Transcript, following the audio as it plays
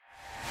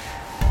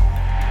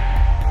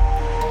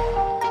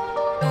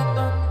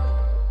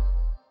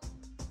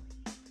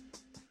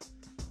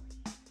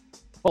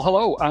Well,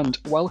 hello, and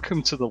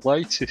welcome to the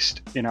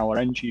latest in our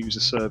End User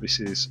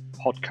Services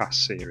podcast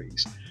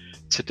series.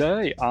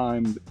 Today,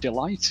 I'm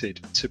delighted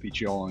to be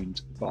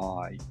joined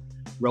by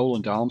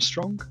Roland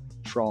Armstrong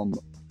from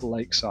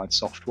Lakeside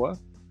Software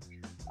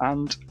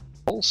and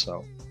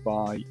also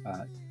by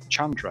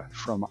Chandra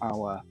from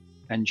our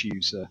End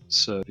User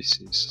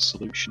Services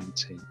Solution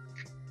team.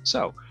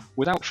 So,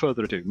 without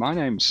further ado, my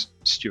name's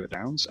Stuart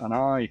Downs and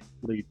I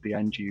lead the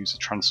End User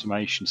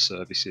Transformation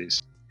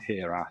Services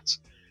here at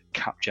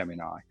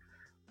Capgemini.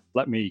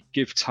 Let me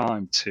give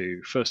time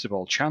to, first of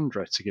all,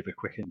 Chandra to give a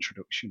quick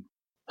introduction.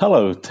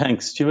 Hello,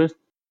 thanks, Stuart.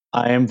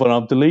 I am one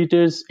of the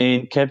leaders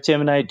in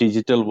Capgemini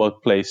Digital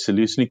Workplace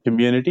Solutioning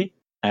Community,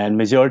 and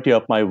majority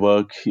of my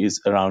work is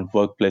around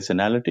workplace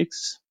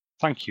analytics.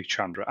 Thank you,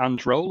 Chandra.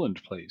 And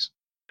Roland, please.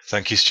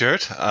 Thank you,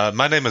 Stuart.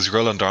 My name is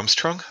Roland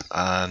Armstrong,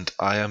 and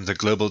I am the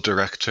Global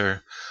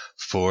Director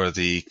for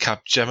the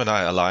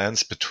Capgemini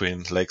Alliance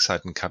between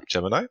Lakeside and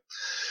Capgemini.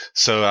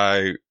 So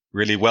I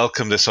really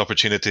welcome this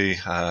opportunity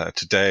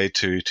today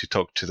to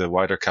talk to the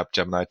wider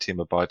Capgemini team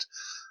about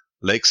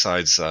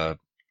Lakeside's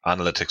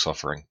analytics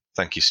offering.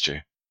 Thank you, Stu.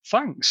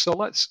 Thanks. So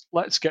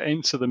let's get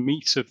into the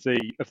meat of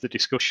the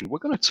discussion. We're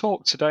going to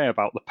talk today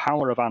about the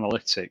power of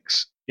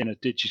analytics in a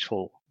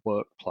digital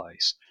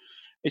workplace.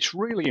 It's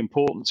really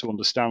important to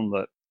understand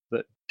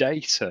that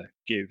data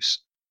gives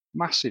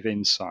massive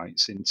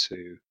insights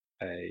into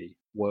a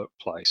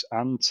workplace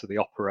and to the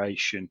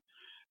operation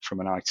from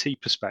an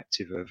IT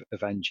perspective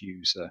of end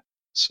user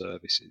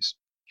services.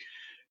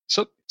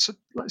 So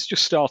let's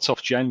just start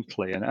off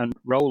gently and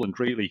Roland,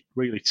 really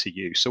to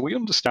you. So we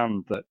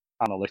understand that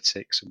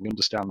analytics and we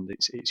understand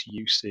its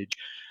usage.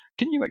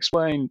 Can you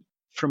explain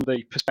from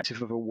the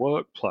perspective of a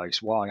workplace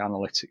why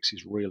analytics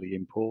is really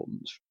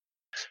important?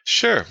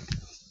 Sure.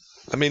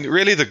 I mean,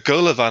 really the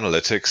goal of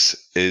analytics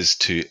is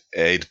to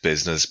aid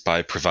business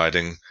by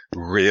providing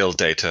real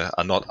data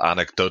and not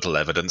anecdotal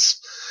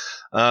evidence.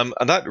 And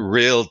that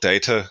real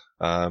data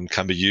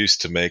can be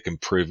used to make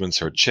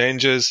improvements or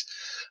changes,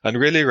 and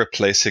really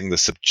replacing the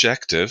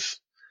subjective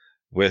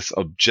with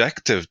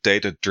objective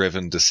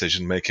data-driven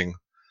decision-making.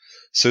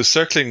 So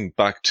circling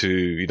back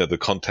to the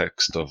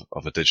context of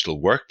a digital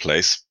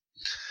workplace,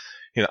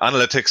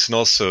 analytics and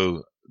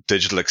also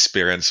digital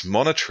experience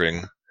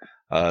monitoring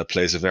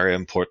plays a very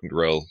important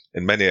role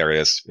in many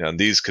areas. And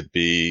these could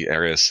be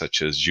areas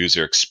such as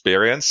user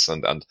experience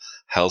and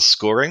health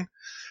scoring,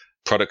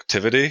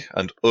 productivity,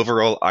 and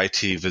overall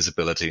IT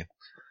visibility.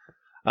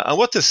 And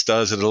what this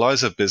does, it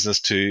allows a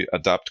business to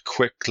adapt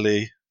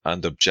quickly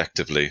and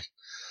objectively.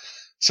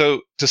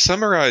 So to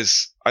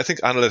summarize, I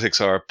think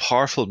analytics are a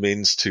powerful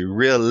means to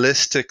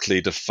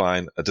realistically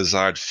define a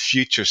desired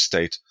future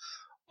state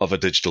of a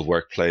digital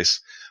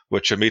workplace,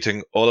 which are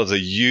meeting all of the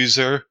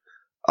user,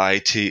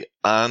 IT,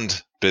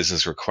 and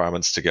business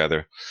requirements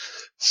together.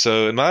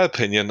 So in my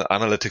opinion,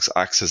 analytics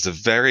acts as the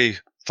very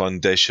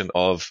foundation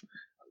of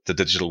the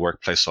digital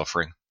workplace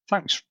offering.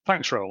 Thanks,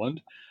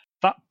 Roland.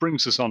 That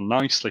brings us on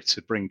nicely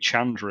to bring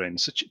Chandra in.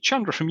 So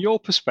Chandra, from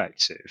your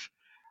perspective,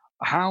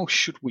 how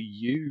should we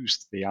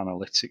use the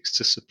analytics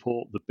to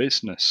support the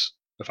business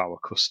of our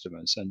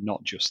customers and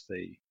not just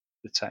the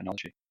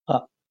technology?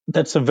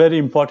 That's a very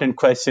important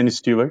question,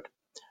 Stuart.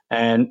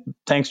 And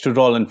thanks to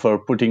Roland for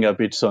putting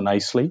up it so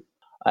nicely.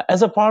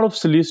 As a part of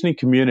solutioning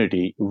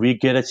community, we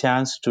get a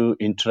chance to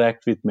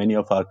interact with many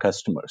of our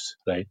customers,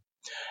 right?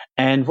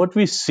 And what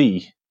we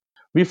see,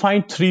 we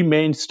find three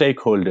main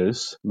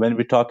stakeholders when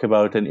we talk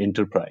about an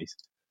enterprise.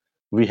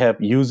 We have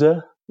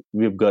user,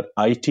 we've got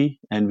IT,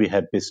 and we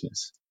have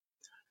business.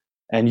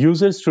 And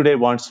users today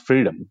want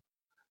freedom.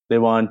 They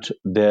want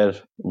their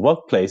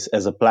workplace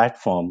as a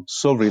platform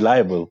so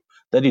reliable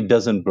that it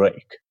doesn't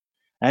break.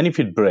 And if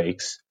it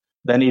breaks,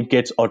 then it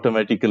gets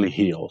automatically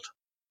healed.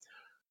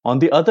 On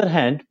the other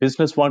hand,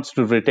 business wants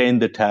to retain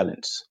the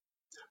talents.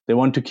 They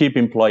want to keep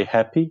employee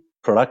happy,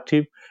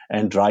 productive,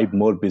 and drive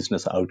more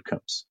business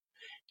outcomes.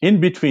 In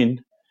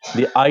between,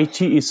 the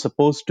IT is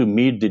supposed to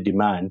meet the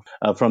demand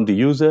from the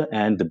user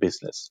and the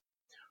business.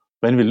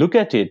 When we look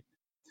at it,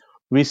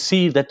 we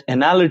see that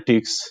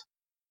analytics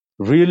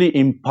really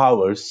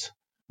empowers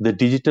the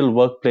digital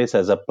workplace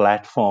as a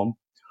platform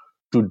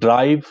to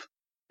drive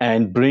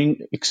and bring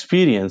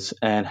experience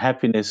and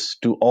happiness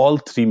to all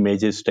three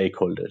major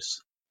stakeholders.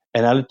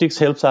 Analytics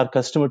helps our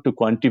customer to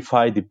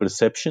quantify the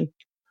perception.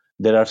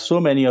 There are so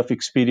many of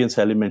experience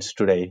elements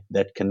today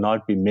that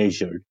cannot be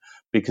measured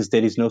because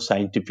there is no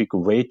scientific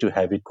way to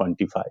have it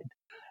quantified.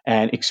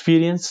 And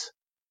experience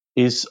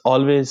is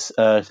always,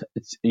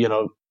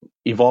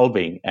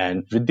 evolving.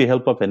 And with the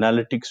help of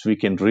analytics, we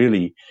can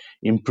really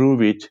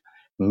improve it,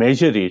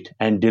 measure it,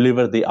 and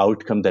deliver the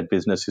outcome that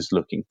business is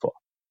looking for.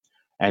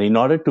 And in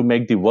order to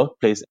make the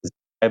workplace a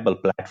viable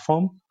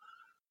platform,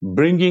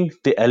 bringing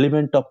the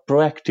element of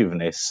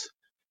proactiveness,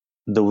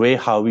 the way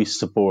how we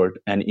support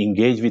and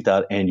engage with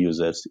our end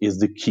users is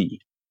the key.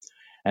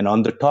 And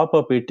on the top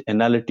of it,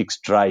 analytics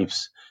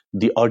drives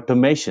the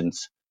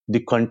automations,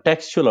 the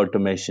contextual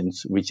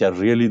automations, which are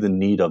really the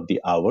need of the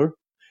hour,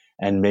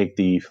 and make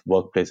the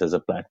workplace as a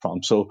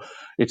platform. So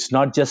it's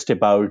not just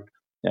about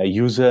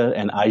user,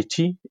 and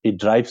IT, it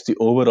drives the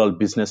overall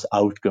business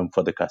outcome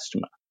for the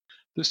customer.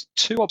 There's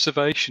two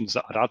observations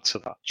that I'd add to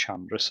that,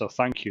 Chandra, so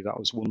thank you, that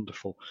was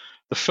wonderful.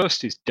 The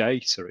first is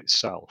data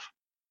itself.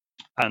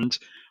 And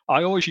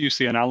I always use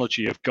the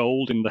analogy of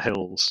gold in the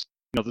hills.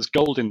 There's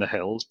gold in the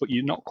hills, but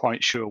you're not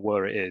quite sure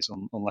where it is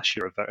unless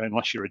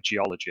you're a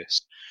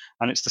geologist.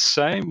 And it's the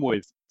same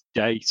with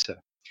data.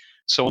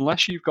 So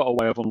unless you've got a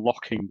way of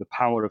unlocking the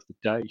power of the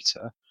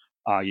data,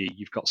 i.e.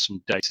 you've got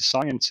some data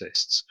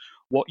scientists,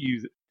 what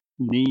you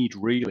need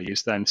really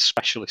is then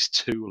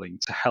specialist tooling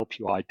to help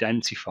you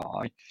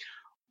identify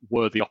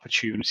where the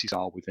opportunities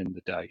are within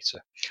the data.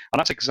 And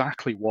that's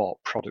exactly what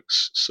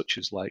products such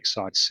as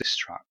Lakeside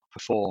Systrack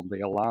perform.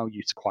 They allow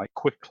you to quite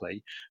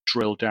quickly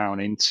drill down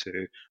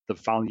into the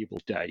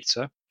valuable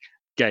data,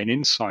 gain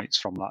insights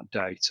from that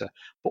data,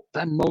 but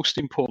then most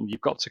importantly,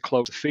 you've got to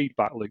close the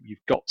feedback loop.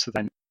 You've got to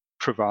then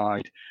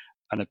provide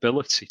an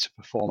ability to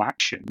perform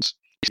actions,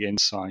 the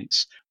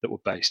insights that were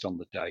based on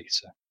the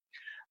data.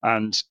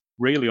 And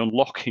really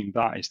unlocking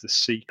that is the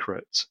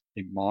secret,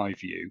 in my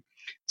view,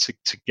 to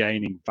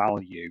gaining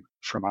value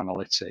from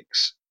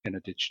analytics in a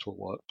digital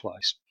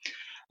workplace.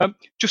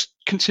 Just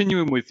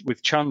continuing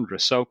with Chandra.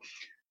 So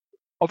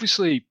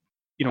obviously,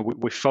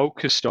 we're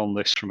focused on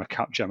this from a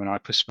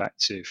Capgemini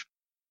perspective.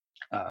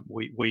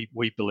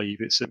 We believe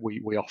it's that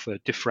we offer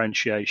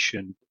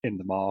differentiation in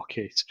the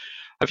market.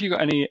 Have you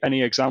got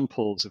any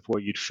examples of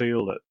where you'd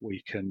feel that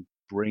we can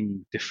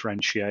bring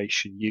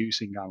differentiation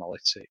using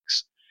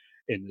analytics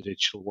in the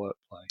digital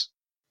workplace?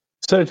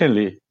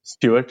 Certainly,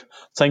 Stuart.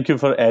 Thank you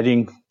for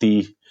adding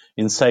the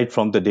insight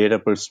from the data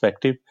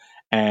perspective.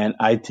 And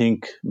I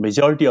think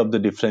majority of the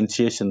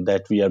differentiation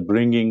that we are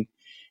bringing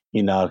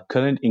in our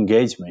current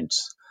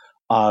engagements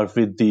are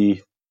with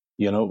the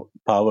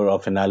power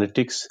of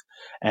analytics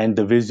and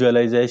the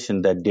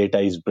visualization that data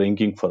is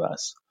bringing for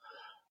us.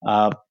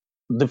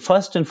 The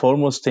first and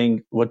foremost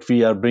thing, what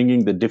we are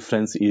bringing the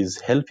difference is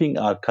helping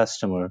our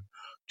customer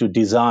to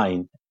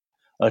design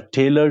a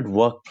tailored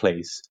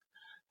workplace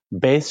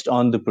based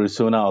on the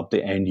persona of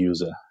the end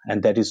user.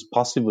 And that is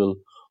possible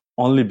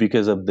only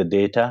because of the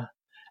data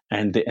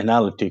and the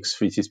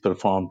analytics which is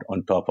performed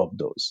on top of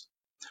those.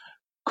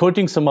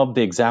 Quoting some of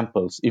the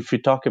examples, if we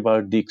talk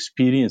about the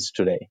experience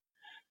today,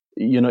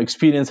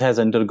 experience has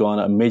undergone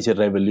a major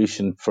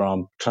revolution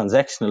from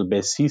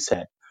transactional-based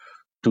CSAT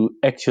to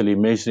actually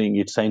measuring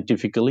it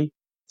scientifically.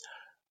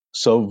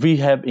 So we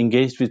have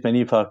engaged with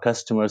many of our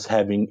customers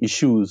having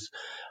issues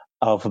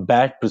of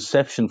bad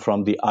perception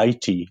from the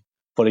IT.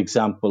 For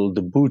example,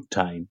 the boot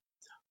time.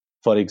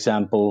 For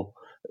example,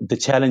 the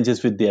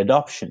challenges with the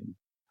adoption.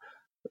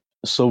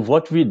 So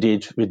what we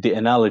did with the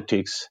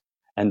analytics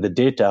and the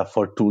data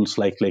for tools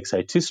like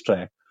Lakeside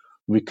Systrack,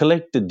 we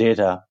collect the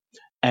data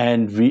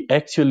and we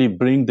actually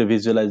bring the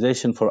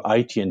visualization for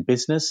IT and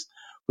business,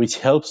 which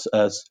helps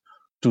us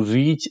to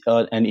reach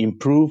and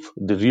improve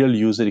the real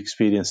user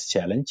experience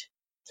challenge.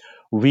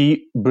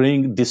 We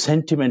bring the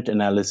sentiment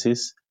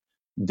analysis,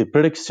 the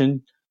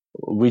prediction,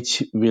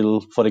 which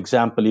will, for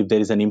example, if there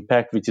is an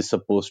impact which is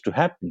supposed to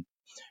happen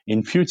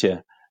in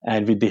future,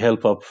 and with the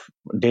help of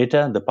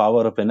data, the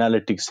power of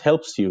analytics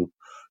helps you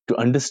to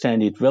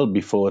understand it well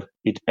before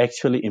it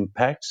actually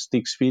impacts the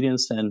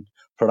experience and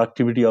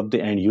productivity of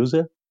the end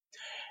user.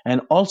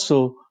 And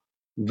also,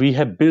 we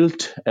have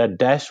built a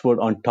dashboard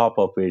on top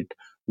of it,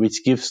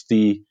 which gives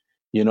the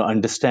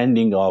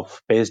understanding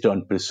of based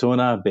on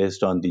persona,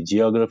 based on the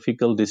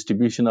geographical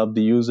distribution of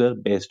the user,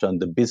 based on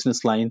the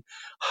business line,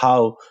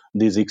 how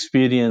this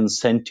experience,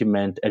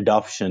 sentiment,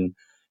 adoption,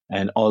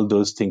 and all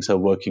those things are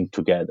working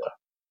together.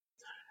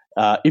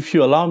 If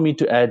you allow me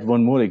to add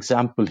one more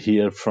example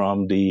here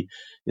from the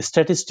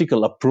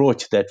statistical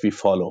approach that we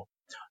follow,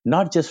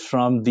 not just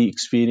from the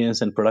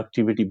experience and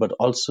productivity, but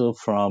also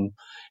from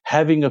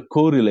having a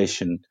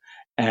correlation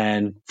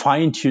and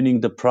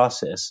fine-tuning the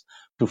process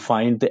to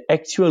find the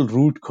actual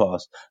root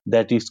cause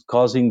that is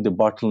causing the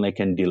bottleneck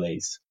and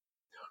delays.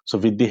 So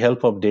with the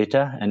help of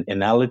data and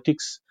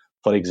analytics,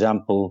 for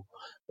example,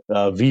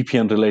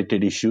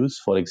 VPN-related issues,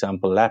 for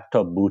example,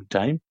 laptop boot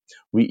time,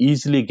 we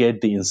easily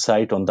get the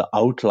insight on the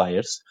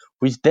outliers,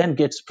 which then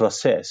gets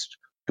processed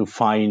to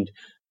find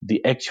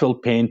the actual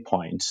pain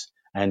points.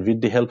 And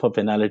with the help of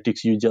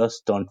analytics, you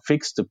just don't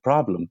fix the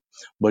problem,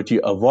 but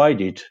you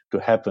avoid it to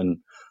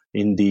happen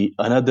in the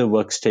another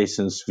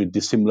workstations with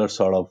the similar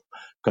sort of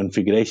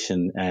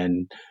configuration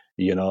and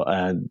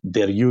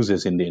their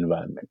uses in the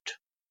environment.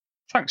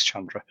 Thanks,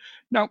 Chandra.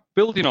 Now,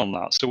 building on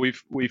that, so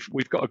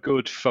we've got a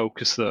good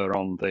focus there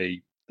on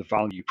the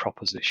value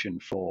proposition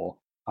for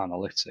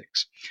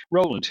analytics.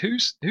 Roland,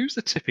 who's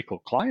the typical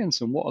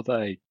clients and what are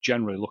they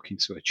generally looking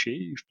to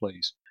achieve,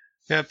 please?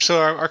 Yeah,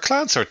 so our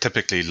clients are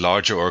typically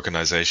larger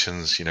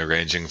organizations,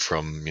 ranging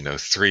from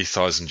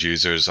 3,000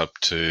 users up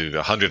to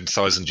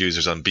 100,000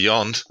 users and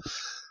beyond.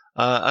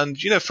 And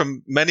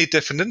from many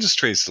different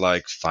industries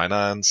like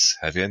finance,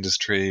 heavy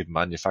industry,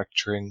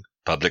 manufacturing,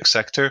 public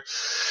sector.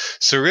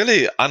 So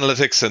really,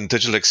 analytics and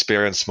digital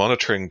experience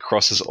monitoring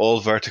crosses all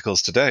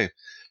verticals today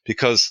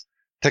because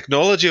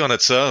technology on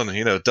its own,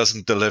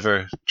 doesn't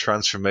deliver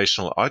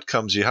transformational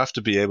outcomes. You have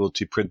to be able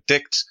to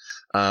predict,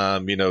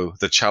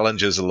 the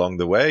challenges along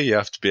the way. You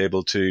have to be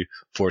able to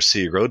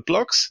foresee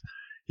roadblocks.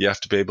 You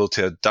have to be able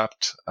to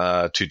adapt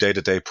to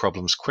day-to-day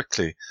problems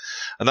quickly.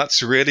 And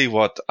that's really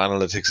what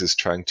analytics is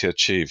trying to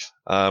achieve.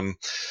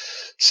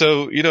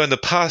 So, in the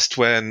past,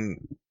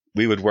 when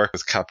we would work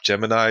with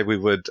Capgemini, we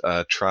would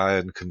try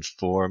and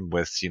conform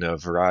with, a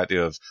variety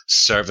of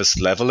service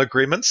level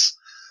agreements,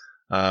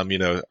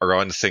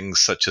 around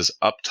things such as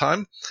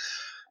uptime.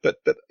 But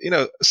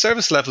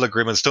service level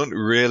agreements don't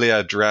really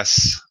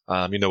address,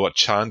 what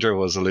Chandra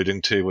was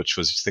alluding to, which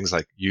was things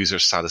like user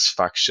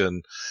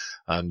satisfaction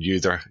and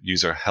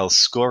user health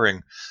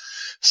scoring.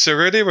 So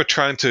really we're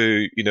trying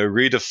to,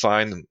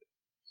 redefine,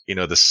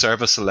 the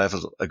service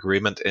level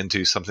agreement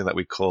into something that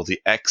we call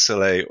the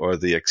XLA, or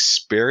the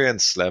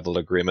experience level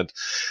agreement.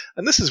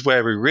 And this is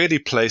where we really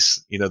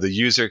place, the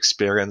user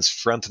experience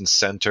front and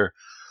center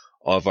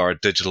of our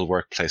digital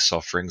workplace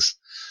offerings.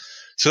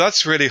 So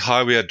that's really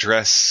how we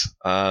address,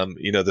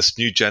 this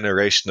new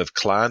generation of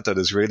client that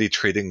is really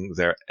treating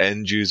their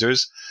end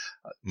users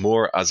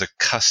more as a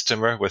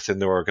customer within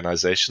their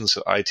organization.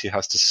 So IT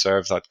has to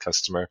serve that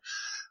customer,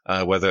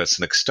 whether it's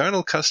an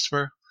external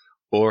customer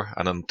or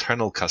an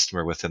internal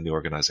customer within the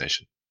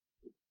organization.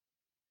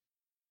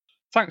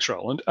 Thanks,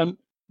 Roland. And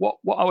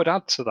what I would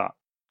add to that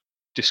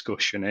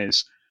discussion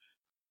is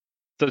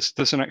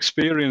there's an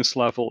experience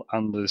level,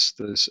 and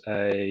there's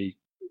a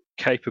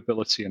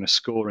capability and a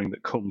scoring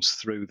that comes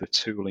through the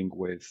tooling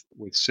with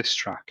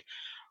Systrack.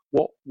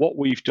 What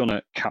we've done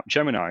at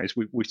Capgemini is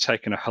we've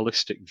taken a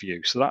holistic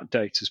view. So that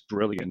data is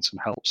brilliant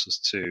and helps us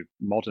to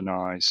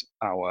modernize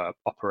our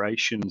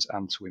operations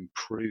and to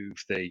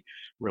improve the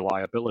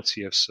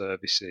reliability of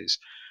services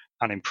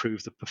and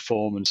improve the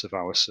performance of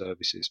our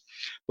services.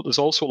 But there's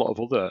also a lot of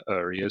other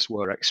areas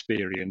where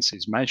experience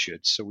is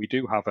measured. So we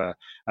do have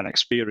an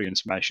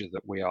experience measure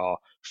that we are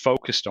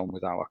focused on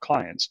with our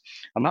clients.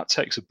 And that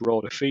takes a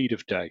broader feed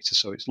of data.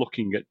 So it's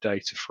looking at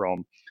data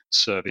from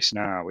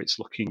ServiceNow. It's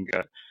looking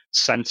at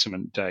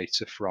sentiment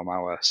data from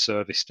our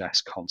service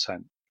desk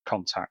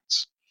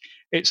contacts.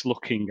 It's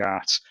looking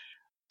at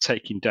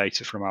taking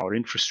data from our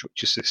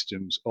infrastructure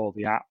systems or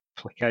the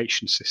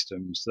application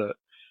systems that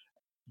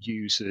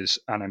users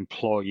and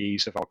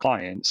employees of our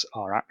clients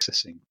are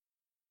accessing.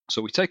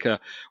 So we take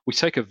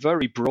a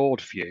very broad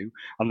view,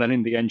 and then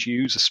in the end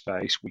user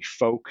space, we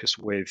focus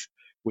with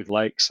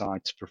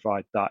Lakeside to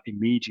provide that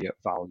immediate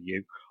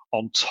value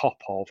on top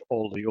of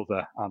all the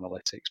other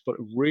analytics. But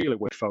really,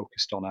 we're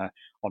focused on a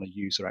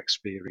user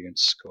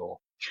experience score.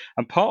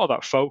 And part of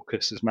that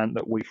focus has meant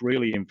that we've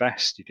really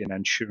invested in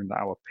ensuring that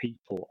our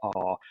people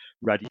are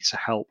ready to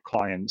help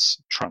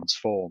clients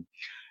transform.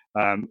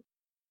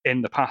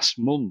 In the past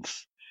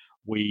month,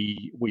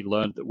 we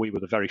learned that we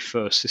were the very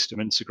first system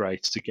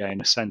integrator to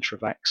gain a Centre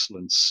of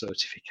Excellence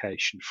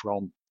certification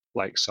from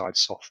Lakeside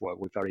Software.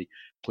 We're very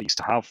pleased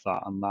to have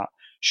that, and that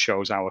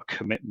shows our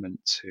commitment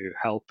to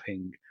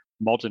helping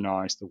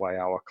modernize the way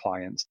our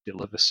clients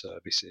deliver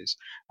services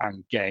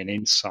and gain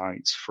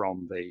insights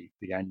from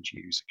the end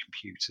user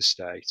computer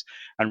state,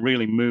 and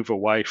really move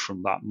away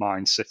from that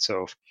mindset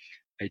of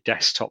a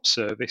desktop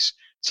service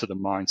to the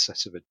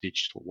mindset of a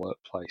digital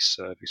workplace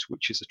service,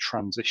 which is a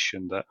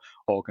transition that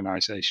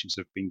organizations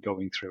have been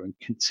going through and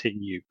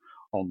continue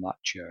on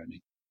that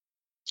journey.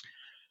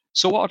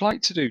 So what I'd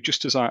like to do,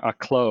 just as I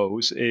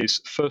close,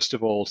 is first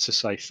of all to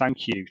say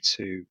thank you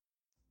to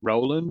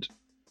Roland.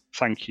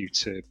 Thank you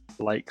to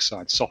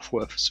Lakeside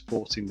Software for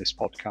supporting this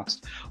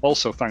podcast.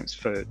 Also, thanks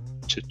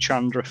to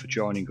Chandra for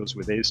joining us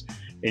with his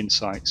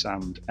insights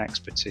and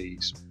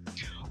expertise.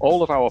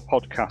 All of our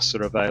podcasts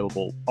are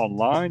available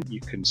online.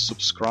 You can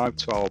subscribe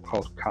to our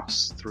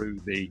podcasts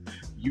through the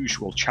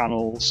usual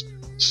channels,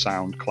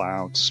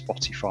 SoundCloud,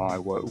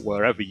 Spotify,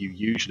 wherever you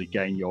usually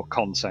gain your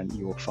content,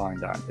 you will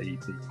find out the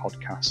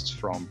podcasts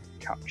from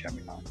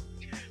Capgemini.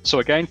 So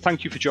again,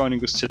 thank you for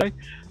joining us today,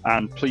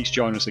 and please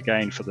join us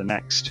again for the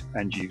next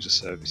End User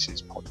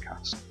Services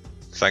podcast.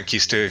 Thank you,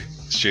 Stu.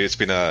 It's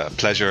been a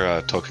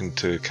pleasure talking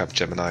to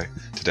Capgemini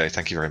today.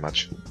 Thank you very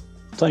much.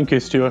 Thank you,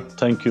 Stuart.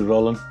 Thank you,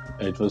 Roland.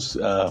 It was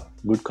a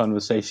good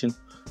conversation.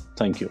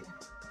 Thank you.